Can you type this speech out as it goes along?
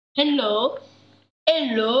Hello,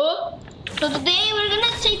 hello. So today we're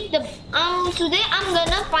gonna take the today I'm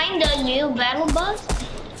gonna find the new battle bus,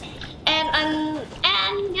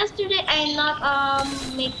 and yesterday I not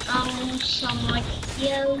make some like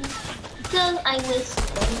videos because I was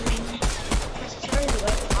necessarily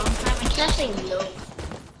like a long time. I can't say no.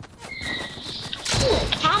 Cool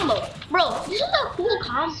combo, bro. This is a cool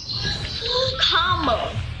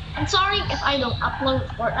combo. I'm sorry if I don't upload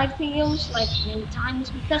Fortnite videos like many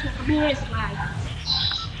times because my computer is lag.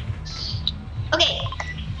 Okay,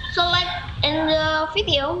 so like in the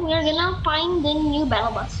video, we're gonna find the new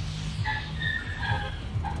battle bus.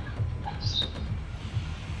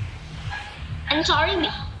 I'm sorry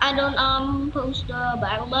I don't post the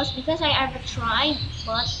battle bus because I ever tried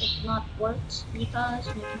but it not works because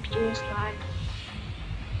my computer is lag.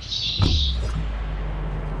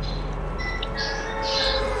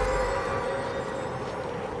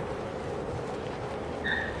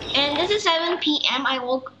 And this is 7 p.m. I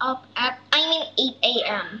woke up at 8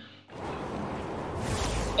 a.m.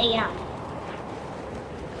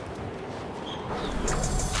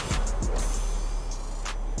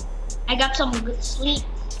 I got some good sleep.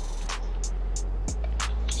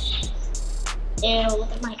 Ew,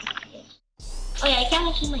 look at my FPS. Oh yeah, I can't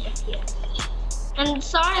actually my FPS. And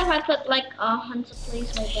sorry if I put like hundreds of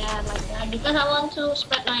plays like that, because I want to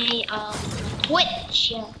spread my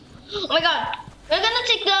Twitch. Yeah. Oh my god. We're gonna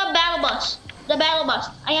take the battle bus. The battle bus.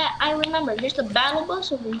 I remember there's the battle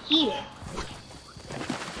bus over here.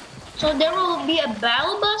 So there will be a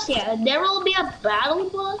battle bus. Yeah, there will be a battle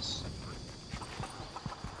bus.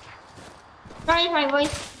 Sorry if my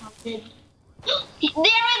voice did. There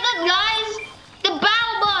is it, guys. The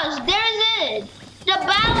battle bus. There is it. The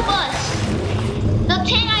battle bus. The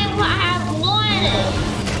thing I have wanted.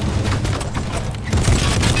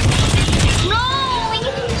 No, we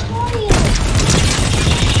need to destroy it.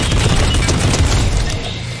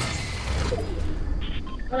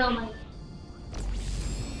 Oh my.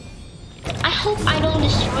 I hope I don't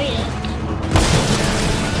destroy it.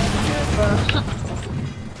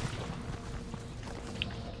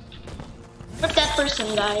 Look at that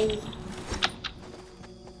person, guys.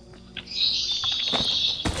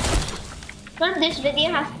 But this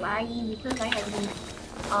video has laggy because I have been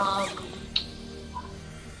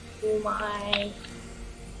my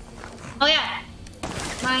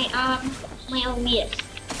OBS.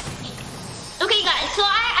 Okay guys,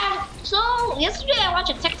 so yesterday I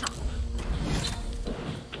watched a TikTok.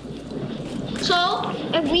 So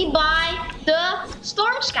if we buy the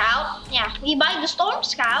Storm Scout,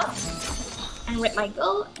 and with my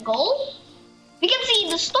gold, we can see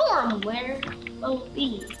the storm where it will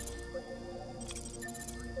be.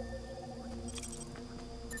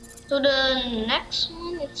 So the next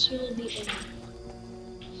one, it will be in.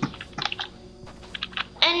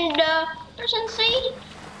 And the person say,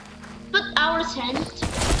 put our tent.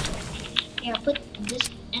 Yeah, put this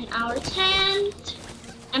in our tent,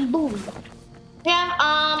 and boom. We have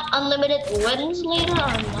unlimited wins later or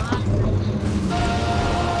not?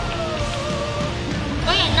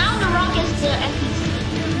 Oh yeah, now the rock is the NPC.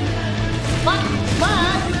 But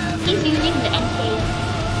he's using the NK.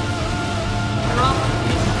 The rock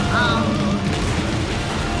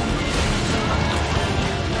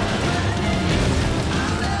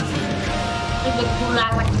is the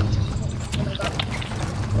gulag like. Oh my god.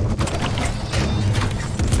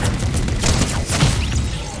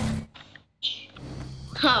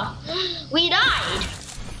 Huh. We died.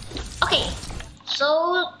 Okay, so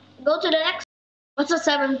go to the next. What's the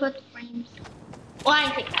 7-foot frames? Oh,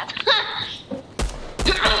 I think that.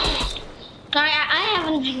 Sorry, I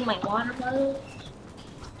haven't drank my water bottle.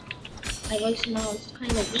 My voice now is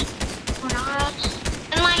kind of weak or not.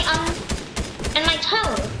 And my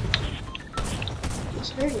tongue is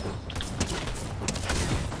hurting.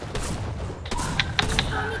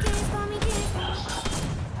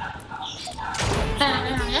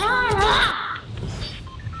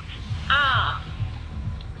 Ah.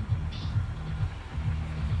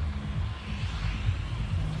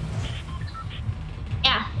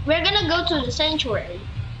 Yeah, we're gonna go to the sanctuary.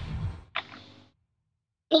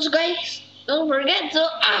 Also guys, don't forget to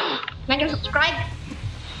like and subscribe.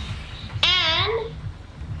 And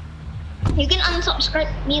you can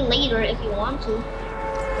unsubscribe me later if you want to.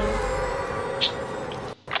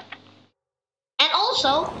 And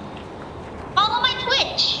also follow my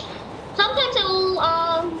Twitch. Sometimes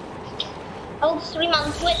I'll stream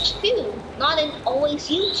on Twitch too, not in always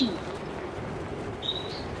YouTube.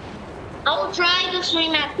 I will try to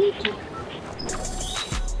stream at YouTube.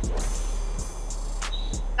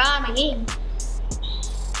 Ah, my game.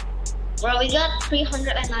 Bro, we got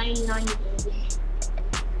 399 gold.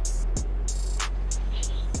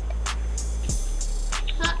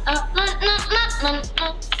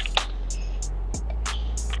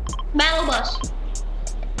 bus.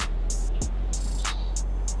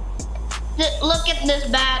 Look at this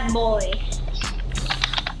bad boy.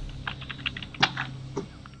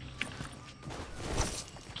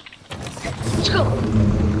 Let's go.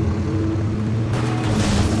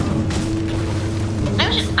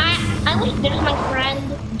 I wish there's my friend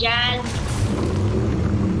Jazz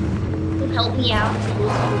to help me out for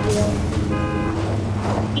this video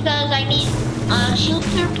because I need a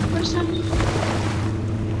shooter for some reason.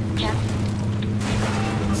 Yeah.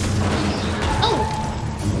 Oh,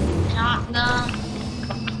 shotgun.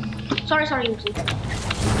 Sorry, Lucy.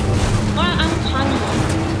 Well, I'm coming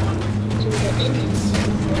to the end.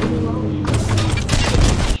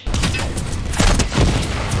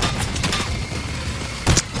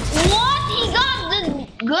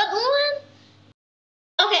 Good one?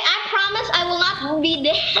 Okay, I promise I will not be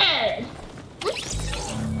dead.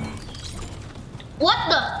 What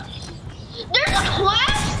the? There's a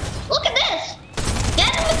quest? Look at this.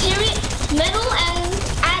 Get material, metal and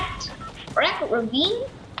at wreck ravine,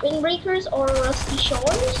 windbreakers or rusty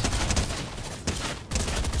shores.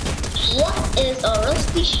 What is a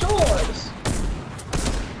rusty shores?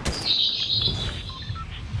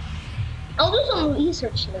 I'll do some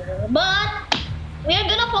research later, but we are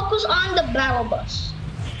gonna focus on the battle bus.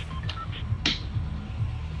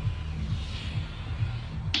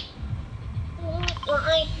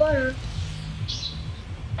 Like butter.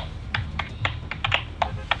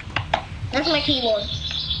 That's my keyboard.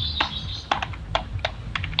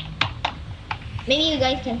 Maybe you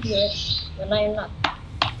guys can hear it, but I'm not.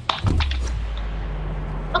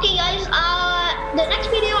 Okay, guys. The next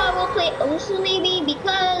video I will play also maybe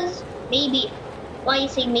because maybe. Why you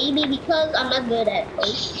say maybe? Because I'm not good at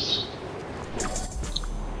Osu.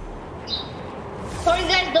 Sorry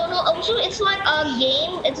guys, don't know Osu. It's like a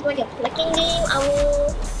game. It's like a clicking game. I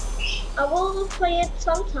will play it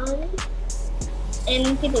sometime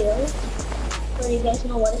in video so you guys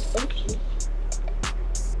know what is Osu.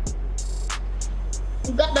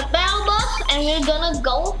 We got the battle bus and we're gonna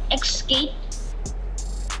go escape.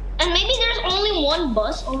 And maybe there's only one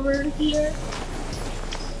bus over here.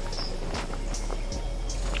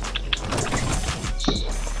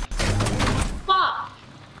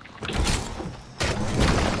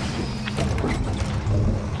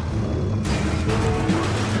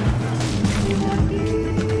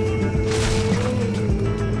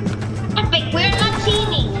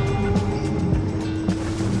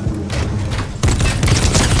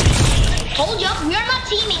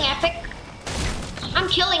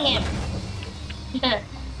 Killing him.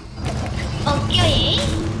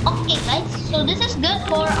 Okay guys, so this is good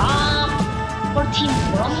for Team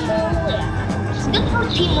Rumble. Yeah, it's good for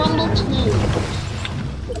Team Rumble too.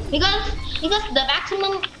 Because the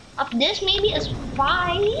maximum of this maybe is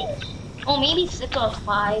 5 or maybe 6 or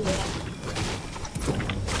 5. Yeah.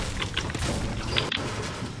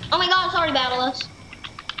 Oh my god, sorry battlers.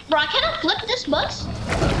 Bro, I cannot flip this bus.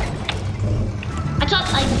 I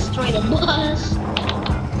thought I destroyed the bus.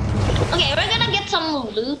 Okay, we're gonna get some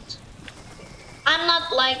loot. I'm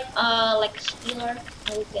not like a stealer.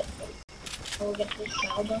 I will get this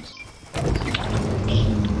battle bus.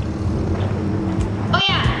 Oh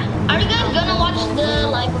yeah, are you guys gonna watch the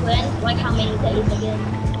live event? Like how many days again?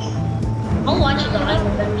 I'll watch the live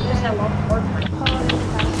event because I love Fortnite.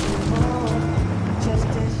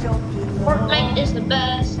 Fortnite is the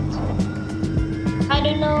best. I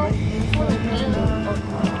don't know.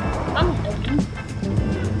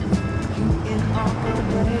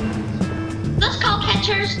 Let's call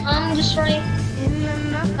catchers. Destroy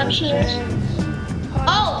some shooters.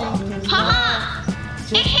 Oh, haha!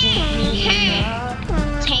 Hey,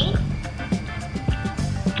 tank,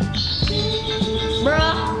 bro.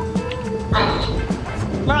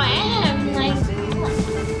 Bro, I have like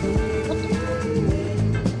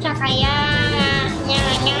Chakaya.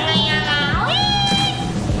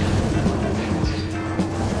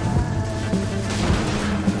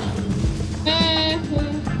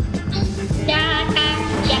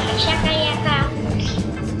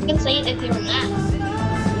 You can say it if you're not.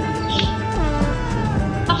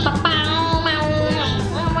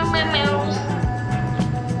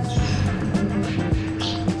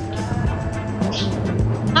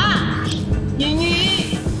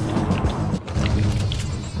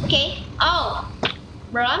 Okay. Oh,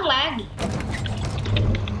 bro, I'm laggy.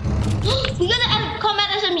 We got a combat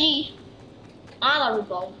SMG. Not a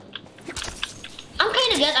revolver. I'm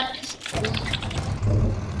kind of good at pistols.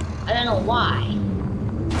 I don't know why.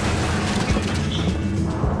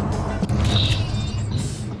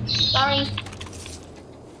 Sorry.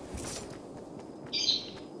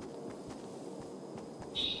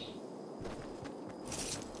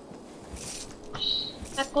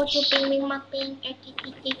 Ako chuping mating.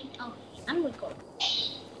 Oh, I'm recording.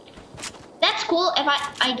 That's cool if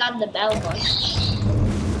I got the bell boss.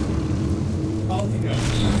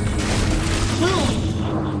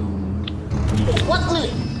 What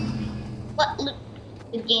loot? What loot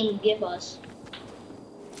did the game give us?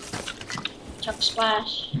 Chuck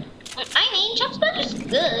Splash. I mean, Chuck Splash is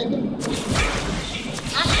good.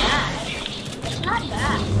 Not bad. It's not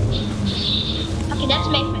bad. Okay, that's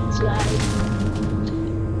my friend's guys.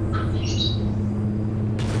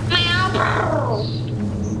 Meow.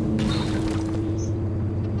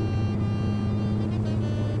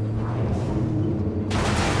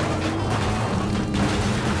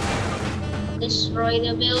 Destroy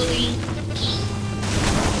the building.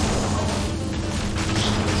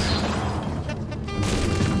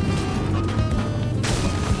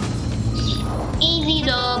 Easy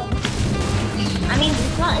though. I mean,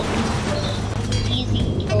 it's not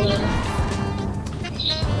easy killer.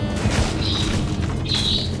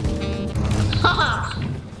 Haha.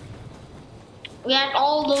 We had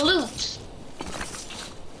all the loot.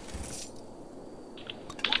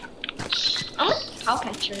 I'll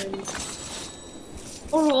catch her.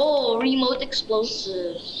 Oh, remote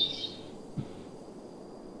explosives.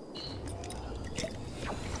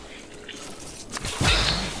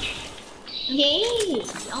 Yay!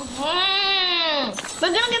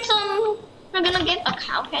 We're gonna get a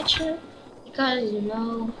cow catcher because you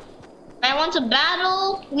know. If I want to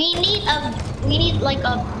battle, we need like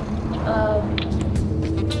a oh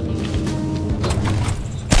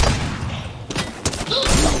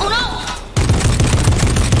no!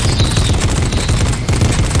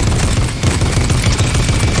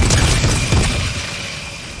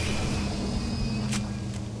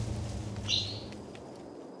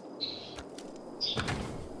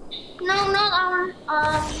 No, not our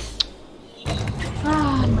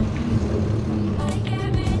oh my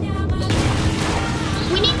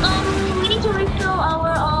god. We need to refill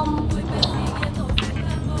our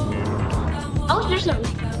oh, there's a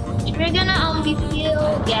we're gonna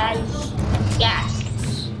refill gas,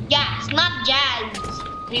 not jazz.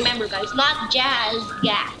 Remember guys, not jazz,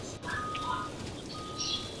 gas.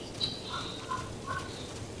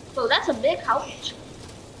 So that's a big house.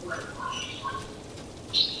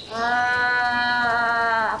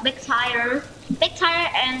 Big tire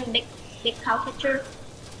and big cow catcher.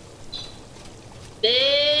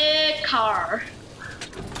 Big car.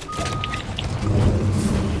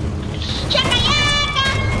 Shakayaka!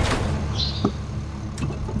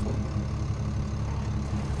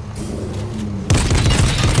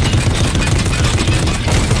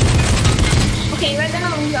 Okay, we're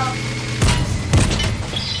gonna lose out.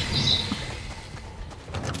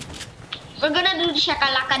 We're gonna do the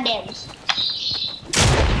shakalaka dance.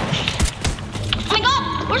 Oh my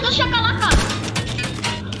god! Where's the shakalaka?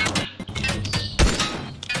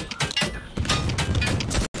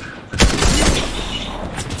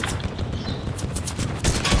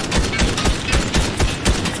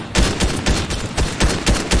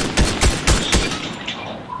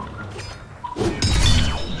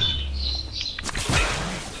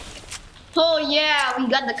 Oh yeah, we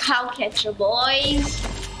got the cow catcher, boys.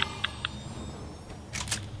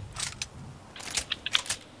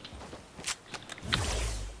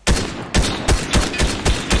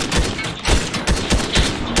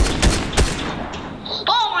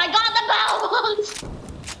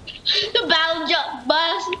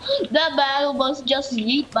 The battle boss just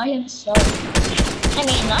yeet by himself. I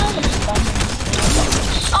mean, not just by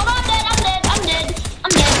himself. Oh, I'm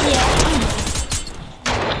dead, yeah.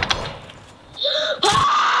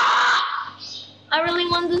 I really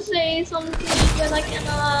want to say something, but I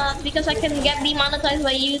cannot, because I can get demonetized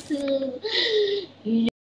by YouTube.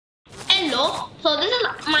 Hello, so this is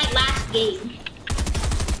my last game.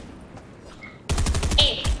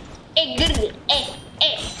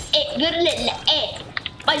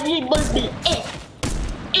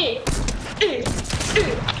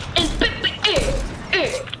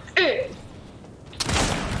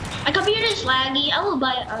 My computer is laggy. I will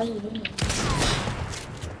buy a boom.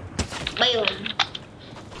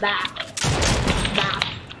 Back.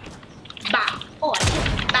 Oh, I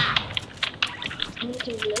hit back. I need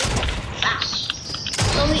to do back.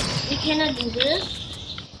 So we cannot do this.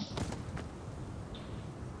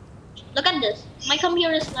 Look at this. My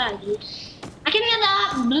computer is laggy. I can get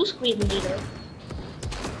a blue screen later.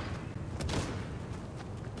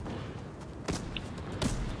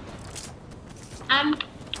 I'm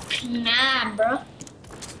mad, bro.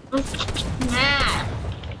 I'm mad.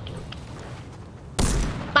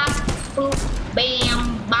 Bop, boom, bam,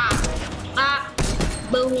 bop, bop,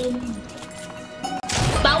 boom,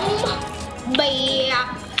 boom, bam. bam.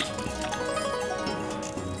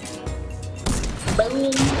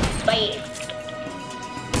 Boom, bam.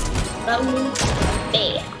 Boom,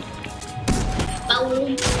 bam.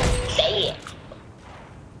 Boom, bam.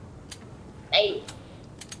 Hey.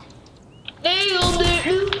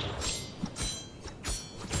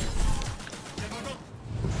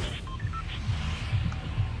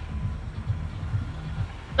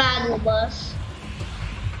 Battle bus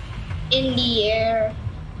in the air.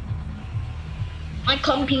 My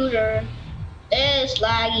computer is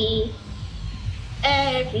laggy.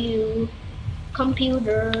 F you,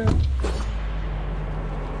 computer.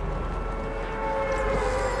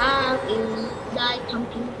 Have you die,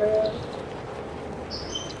 computer?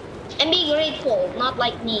 And be grateful, not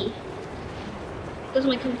like me. Because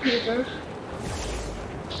my computer.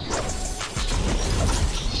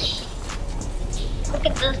 Look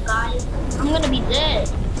at this, guys. I'm gonna be dead.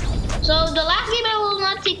 So the last game I will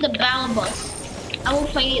not take the battle bus. I will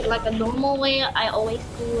play it like a normal way I always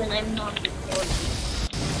do, and I'm not recording.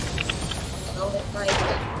 You know it right.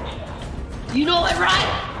 You know it right.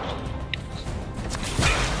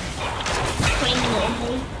 Playing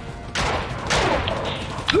normally.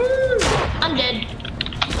 I'm dead.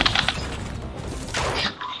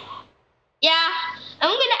 Yeah, I'm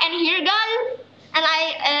gonna end here, guys.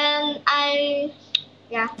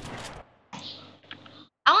 Yeah.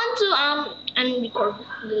 I want to and record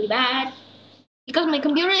really bad because my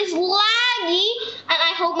computer is laggy, and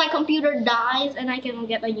I hope my computer dies and I can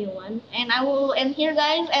get a new one. And I will end here,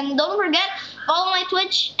 guys. And don't forget, follow my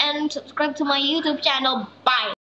Twitch and subscribe to my YouTube channel. Bye.